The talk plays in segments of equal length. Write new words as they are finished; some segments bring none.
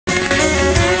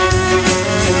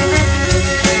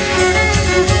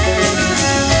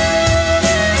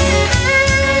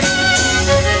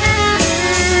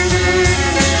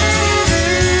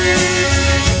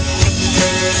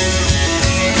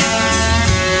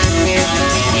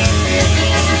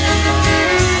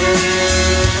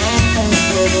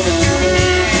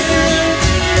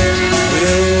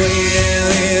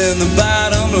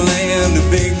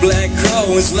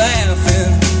always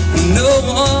laughing. No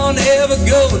one ever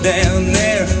go down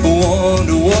there.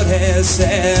 Wonder what has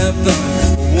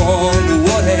happened. Wonder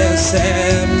what has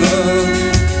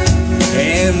happened.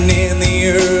 And in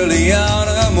the early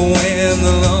autumn, when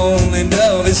the lonely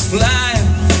dove is flying,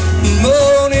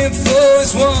 mourning for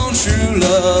his one true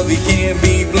love, he can't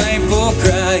be blamed for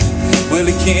crying. Well,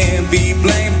 he can't be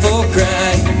blamed for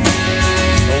crying.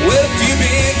 Well, if you've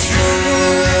been true,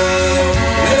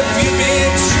 well, if you've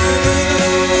been true,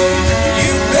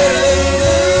 you better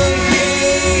look me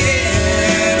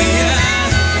in the eye.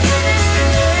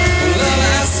 Well, all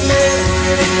I smell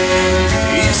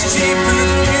is cheap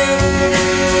perfume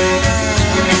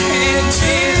and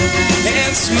gin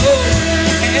and smoke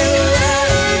and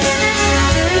light.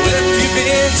 Well, if you've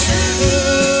been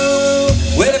true,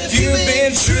 well, if you've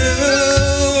been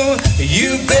true, you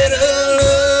better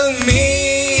look me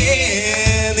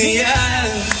in the eye.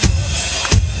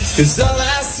 'Cause all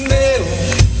I smell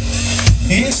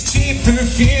is cheap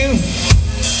perfume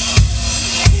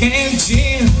and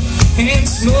gin and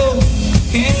smoke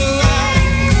and light.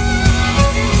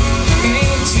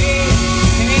 And gin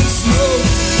and smoke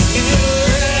and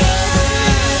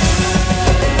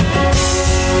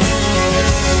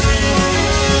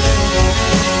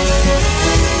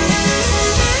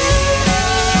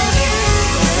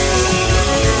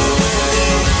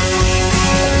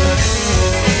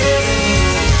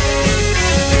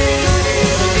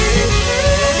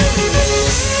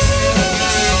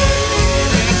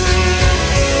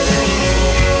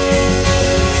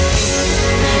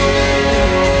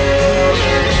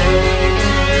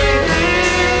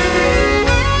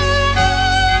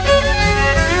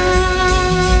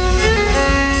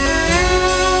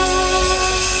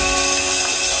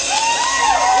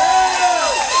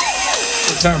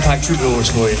Turnpike Troubadours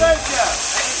for you.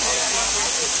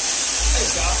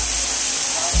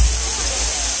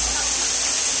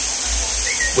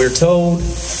 We're told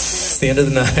it's the end of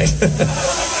the night.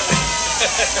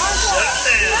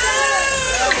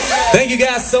 Thank you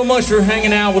guys so much for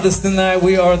hanging out with us tonight.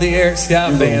 We are the Eric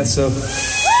Scott Band, so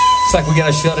it's like we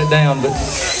gotta shut it down, but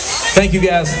thank you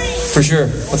guys for sure.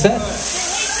 What's that?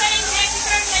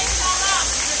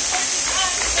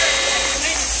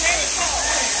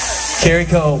 Carrie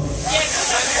Cole.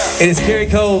 It is Carrie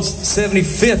Cole's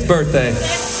 75th birthday.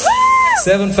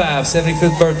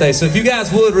 75th birthday. So if you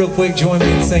guys would real quick join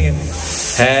me in singing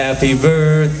Happy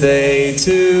birthday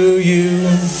to you.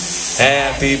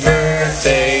 Happy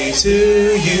birthday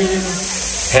to you.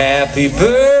 Happy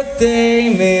birthday,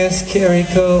 Miss Carrie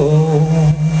Cole.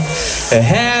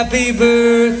 Happy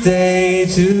birthday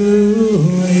to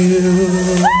you.